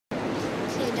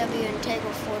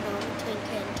Integral 4 door between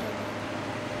K and Togo.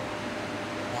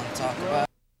 Want to talk about?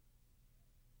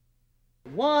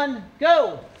 1,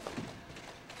 go!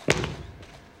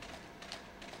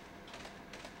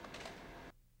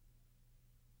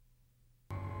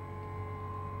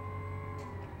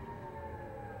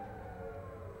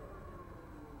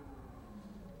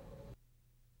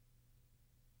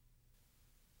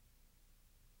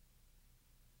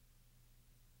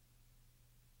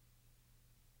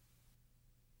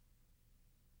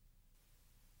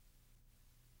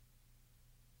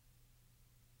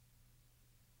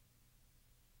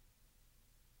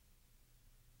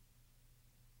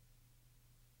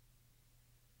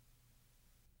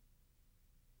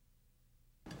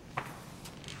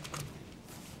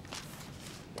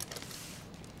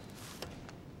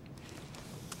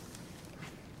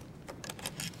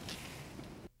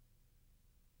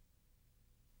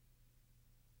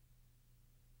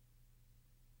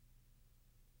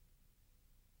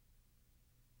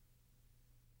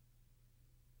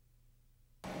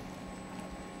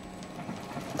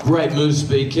 Great move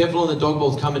speed. Careful on the dog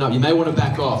balls coming up. You may want to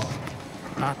back off.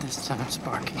 Not this time,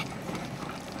 Sparky.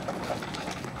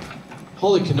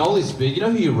 Holy cannoli speed. You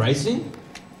know who you're racing?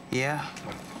 Yeah.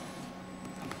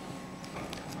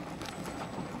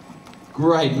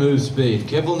 Great move speed.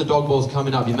 Careful on the dog balls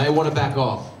coming up. You may want to back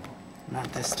off. Not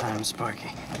this time, Sparky.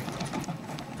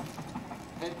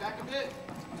 Head back a bit.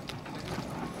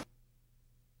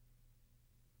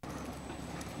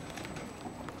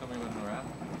 Tell me when we're at.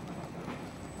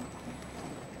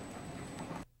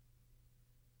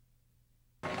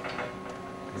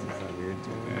 Is that weird?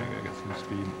 Yeah, I gotta get some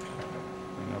speed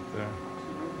and up there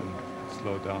and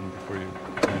slow it down before you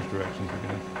change directions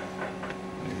again.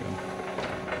 There you go.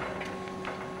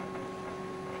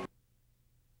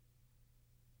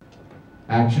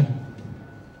 Action.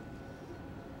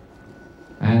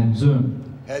 And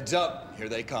zoom. Heads up, here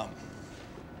they come.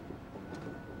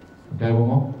 Okay, one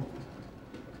more.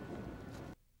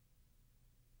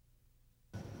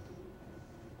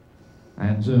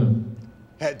 And zoom.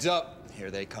 Heads up, here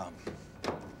they come.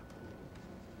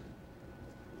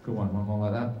 Good one more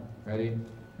like that. Ready,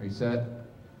 reset.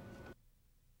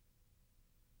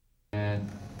 And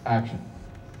action.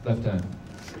 Left turn.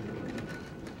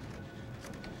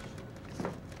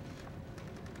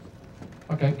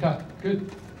 Okay, cut. Good.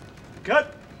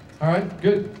 Cut! All right,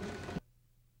 good.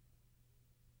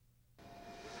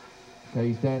 Okay,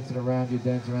 he's dancing around you,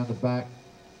 dancing around the back.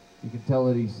 You can tell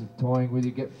that he's toying with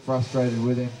you, get frustrated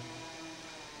with him.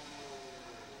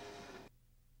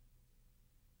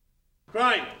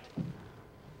 Grind!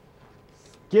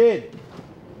 Skid.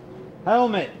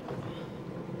 Helmet.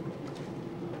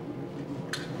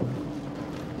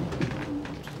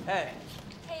 Hey.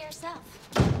 Hey yourself.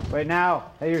 Wait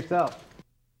now. Hey yourself.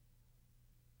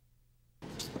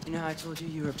 You know how I told you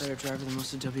you were a better driver than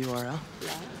most of WRL?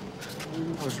 Yeah.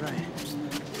 I was right.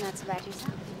 And that's about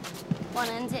yourself.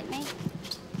 Wanna unzip me?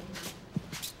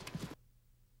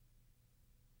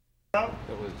 That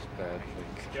was bad.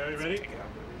 Gary, ready?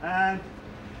 And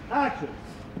action!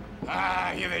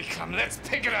 Ah, here they come. Let's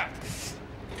pick it up.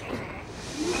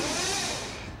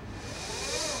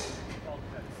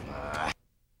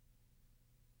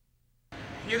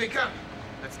 Here they come.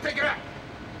 Let's pick it up.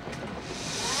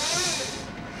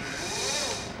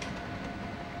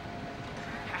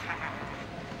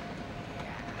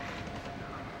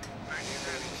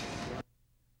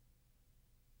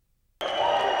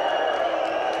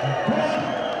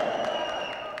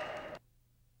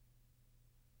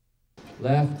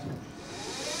 Left,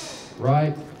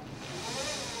 right,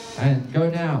 and go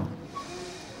now.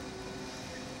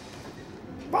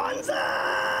 Bonsai!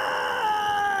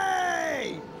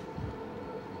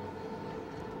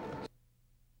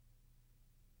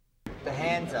 The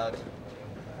hands out.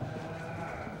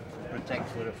 Protect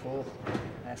for the full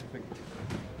aspect.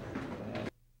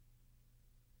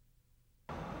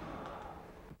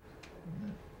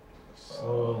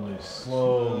 Slowly,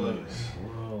 slowly,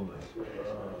 slowly.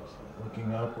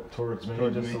 Looking up towards me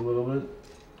just a little bit.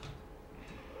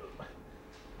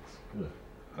 Good.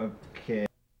 Okay.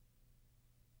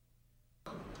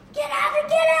 Get out of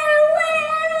the way!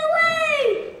 Out of the way!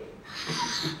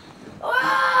 Whoa!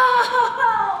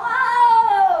 Whoa!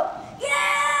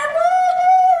 Yeah! Woo!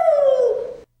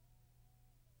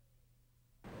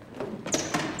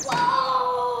 Whoa!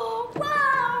 Whoa!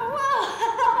 Whoa!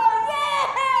 Yeah!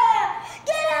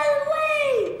 Get out of the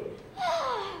way!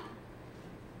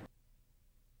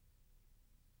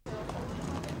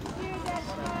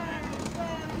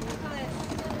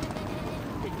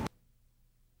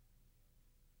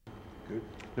 Good.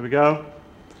 Here we go.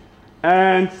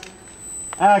 And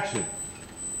action.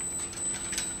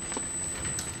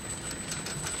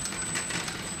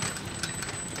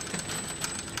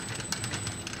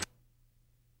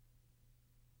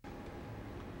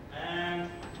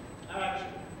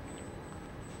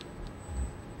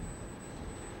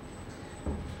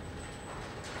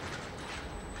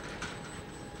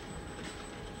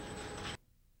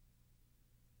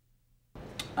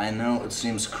 I know it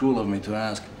seems cruel of me to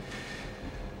ask,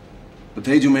 but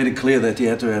Teju made it clear that he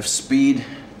had to have speed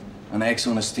and X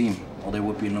on his team, or there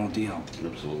would be no deal.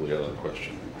 Absolutely out of the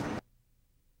question.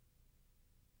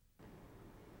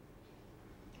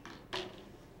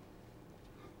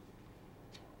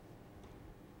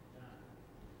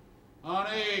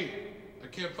 Honey, I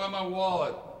can't find my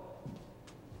wallet.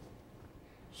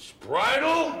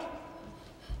 Spritle?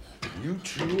 You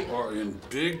two are in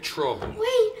big trouble.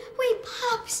 Wait,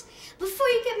 Pops. Before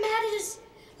you get mad at us,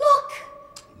 look.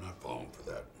 I'm not falling for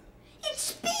that.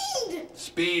 It's Speed.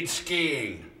 Speed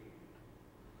skiing.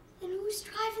 And who's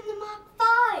driving the Mach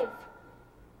 5?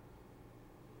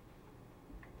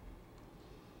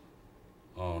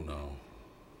 Oh, no.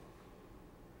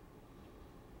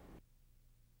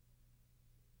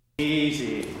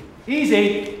 Easy.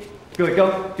 Easy. Good,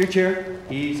 go. To your chair.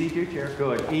 Easy, to your chair.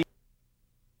 Good.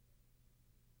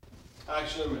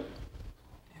 Action.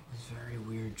 It was very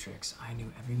weird, Trix. I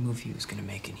knew every move he was gonna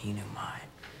make and he knew mine.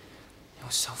 It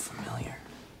was so familiar.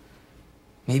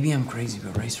 Maybe I'm crazy,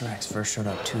 but Racer X first showed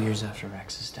up 2 years after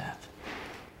Rex's death.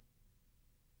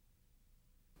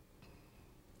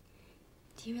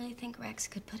 Do you really think Rex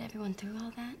could put everyone through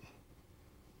all that?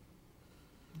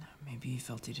 Maybe he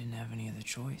felt he didn't have any other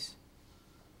choice.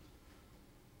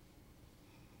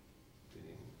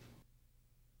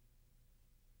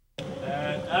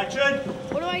 And action!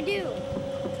 What do I do?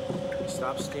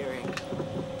 Stop steering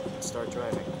and start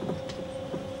driving.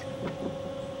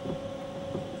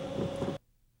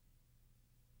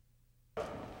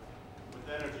 With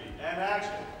energy. And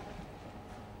action!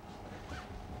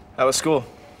 How was school?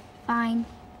 Fine.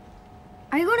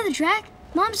 Are you going to the track?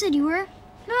 Mom said you were.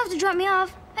 You don't have to drop me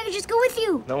off. I could just go with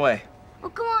you. No way. Oh,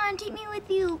 come on, take me with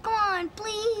you. Come on,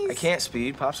 please. I can't,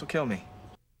 Speed. Pops will kill me.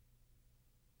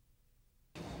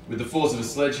 With the force of a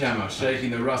sledgehammer, shaking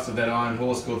the rust of that iron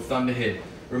horse called Thunderhead,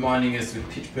 reminding us with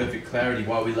pitch-perfect clarity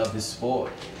why we love this sport.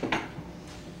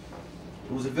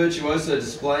 It was a virtuoso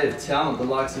display of talent, the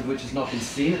likes of which has not been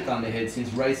seen at Thunderhead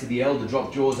since Racer the Elder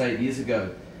dropped Jaws 8 years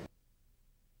ago.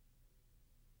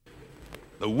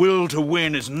 The will to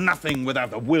win is nothing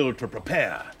without the will to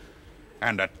prepare.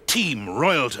 And at Team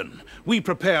Royalton, we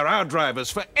prepare our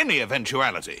drivers for any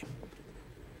eventuality.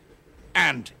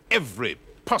 And every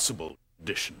possible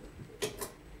condition.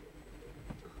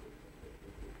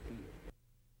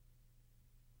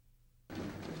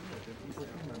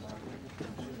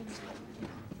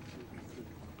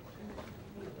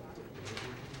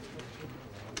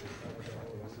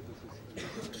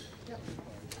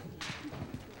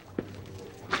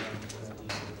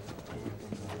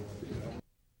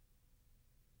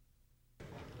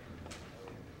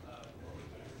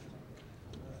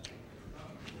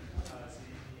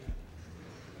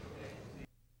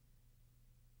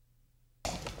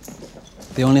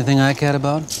 The only thing I cared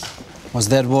about was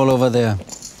that wall over there.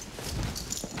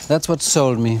 That's what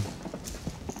sold me.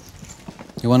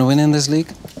 You want to win in this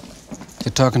league?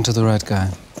 You're talking to the right guy.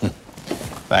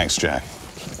 Thanks, Jack.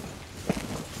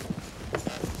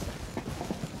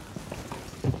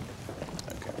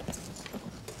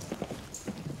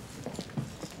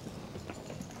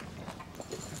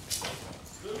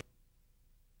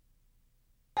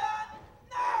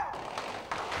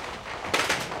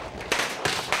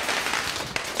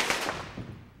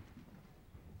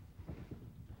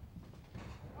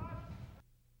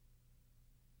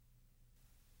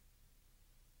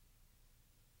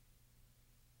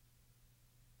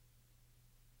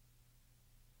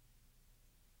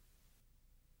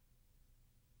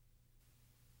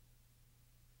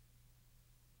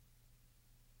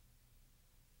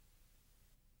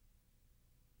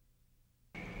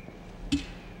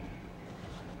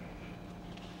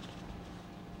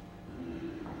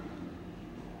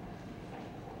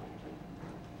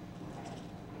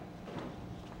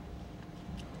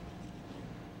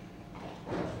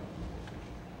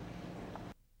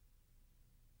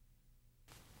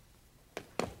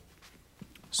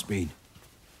 Speed.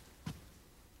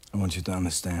 I want you to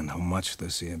understand how much the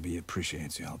CIB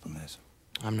appreciates your help in this.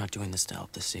 I'm not doing this to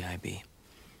help the CIB.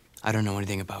 I don't know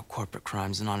anything about corporate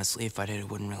crimes, and honestly, if I did, it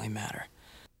wouldn't really matter.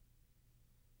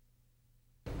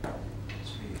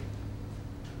 Speed.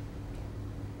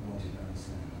 I want you to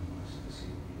understand how much the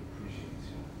CIB appreciates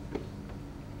you.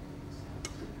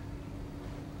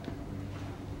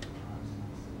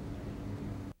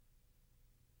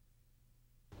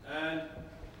 And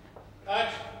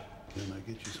action! Can I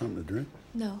get you something to drink?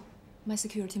 No. My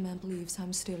security man believes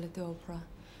I'm still at the opera,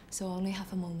 so I only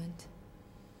have a moment.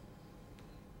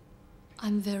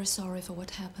 I'm very sorry for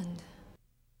what happened.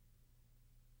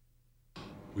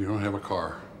 We don't have a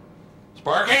car.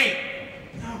 Sparky!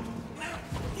 No!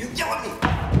 You yell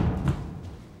at me!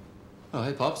 Oh,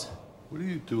 hey, Pops. What are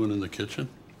you doing in the kitchen?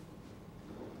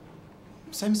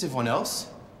 Same as everyone else.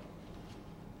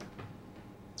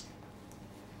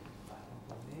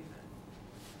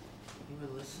 You were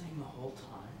listening the whole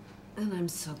time? And I'm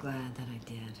so glad that I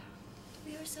did.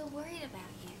 We were so worried about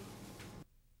you.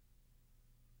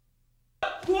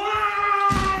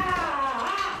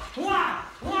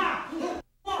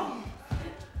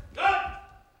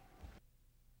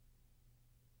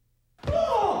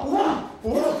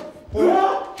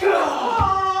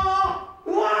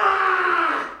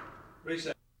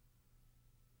 Reset.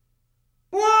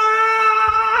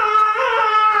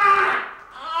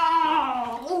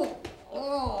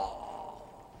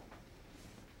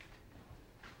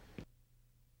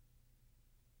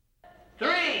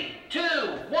 Three, two,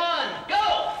 one,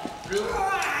 go!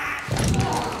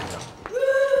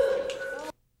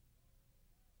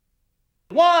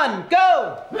 One,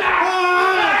 go!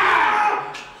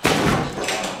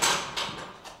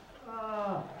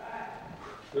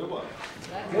 Good one.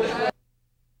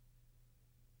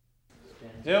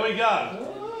 Here we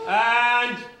go.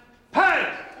 And paint!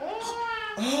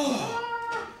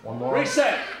 One more.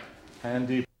 Reset. Hand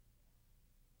deep.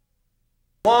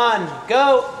 One,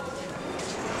 go!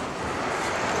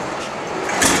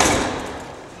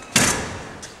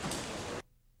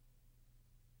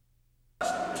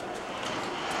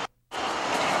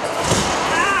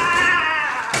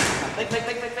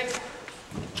 Think.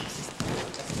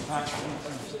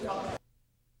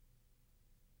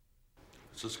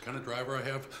 Is this the kind of driver I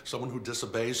have? Someone who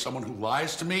disobeys, someone who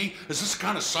lies to me? Is this the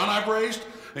kind of son I've raised?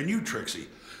 And you, Trixie,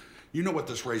 you know what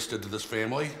this race did to this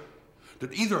family?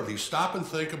 Did either of you stop and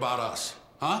think about us?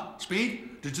 Huh?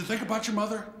 Speed? Did you think about your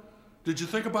mother? Did you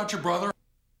think about your brother?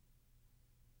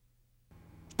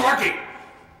 Sparky!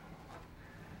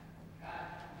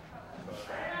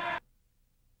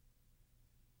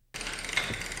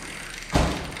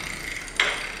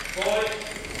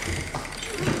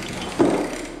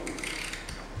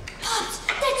 Pops,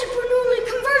 that's a Bernoulli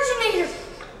conversionator.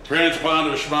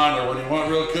 Transponder, schmonder. When you want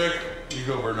real kick, you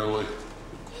go Bernoulli.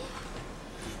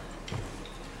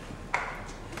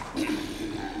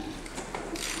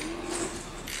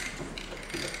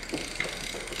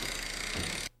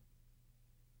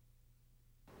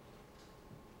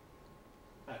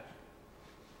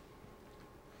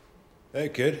 Hey,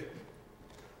 kid.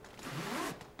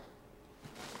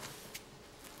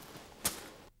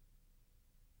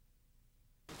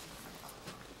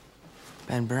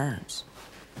 Ben Burns.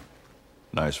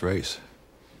 Nice race.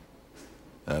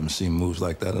 I haven't seen moves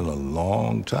like that in a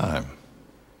long time.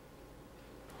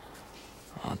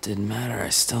 Well, it didn't matter. I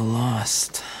still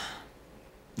lost.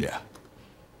 Yeah.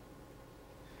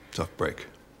 Tough break.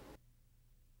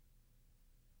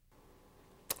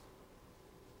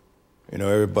 You know,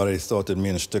 everybody thought that me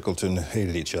and Stickleton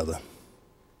hated each other.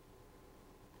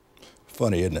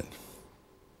 Funny, isn't it?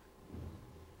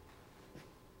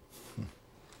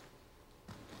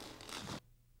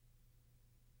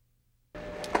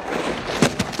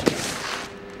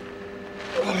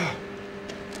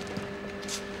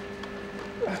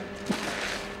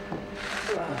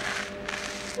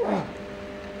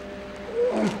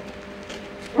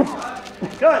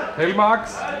 Good. Hey,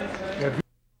 Max.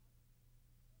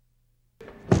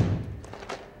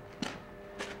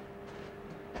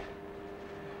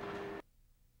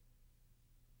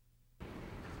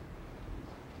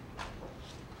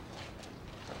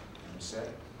 Set.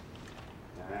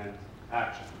 And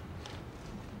action.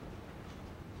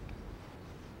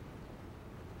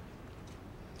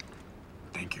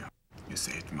 Thank you. You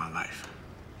saved my life.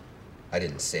 I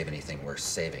didn't save anything worth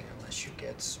saving unless you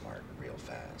get smart real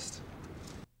fast.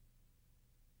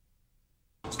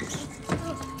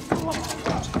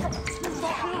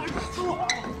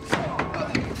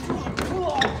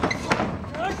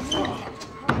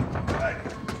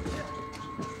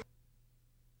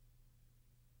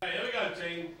 Hey, here we go,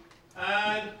 team.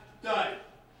 And dive.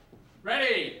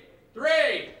 Ready?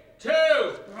 3, 2,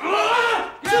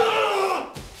 1, go!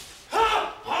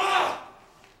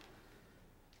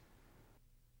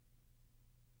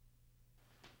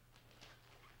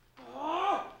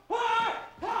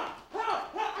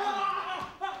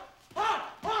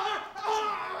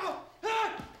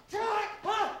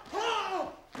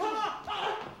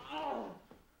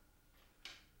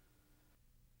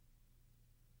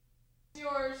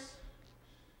 Yours.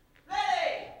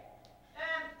 Ready?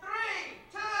 And 3,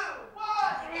 2, 1,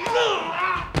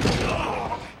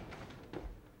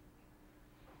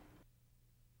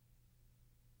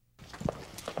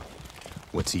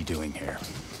 What's he doing here?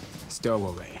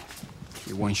 Stowaway.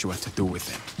 You weren't sure what to do with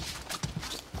him.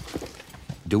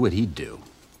 Do what he'd do.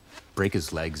 Break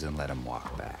his legs and let him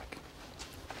walk back.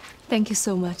 Thank you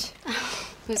so much.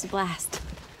 It was a blast.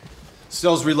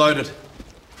 Cell's reloaded.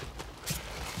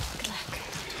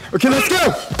 Okay, let's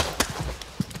go!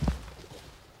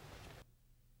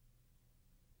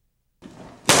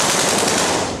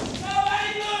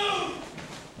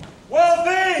 Well, B!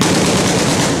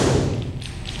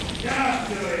 Get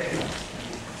to it!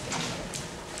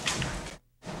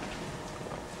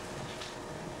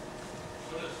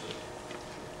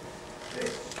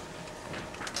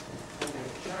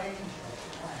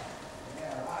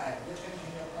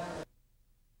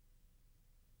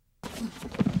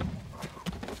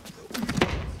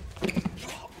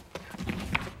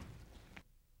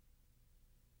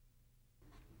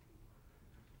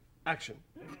 Action.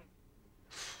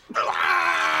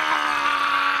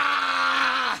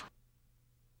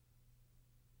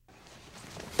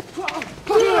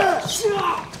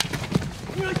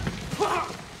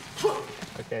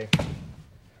 Okay.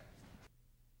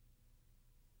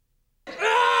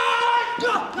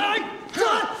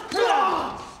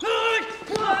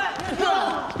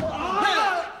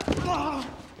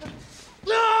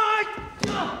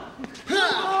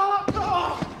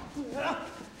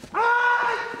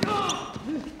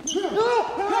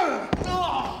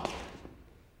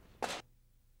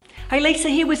 Hey Lisa,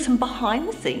 here with some behind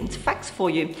the scenes facts for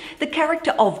you. The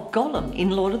character of Gollum in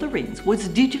Lord of the Rings was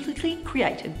digitally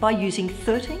created by using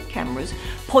 13 cameras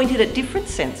pointed at different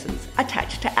sensors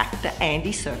attached to actor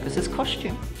Andy Serkis's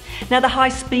costume. Now the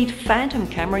high-speed Phantom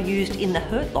camera used in the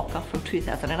Hurt Locker from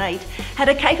 2008 had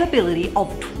a capability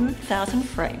of 2,000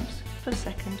 frames per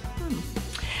second.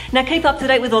 Now keep up to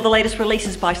date with all the latest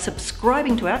releases by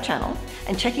subscribing to our channel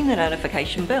and checking the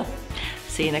notification bell.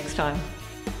 See you next time.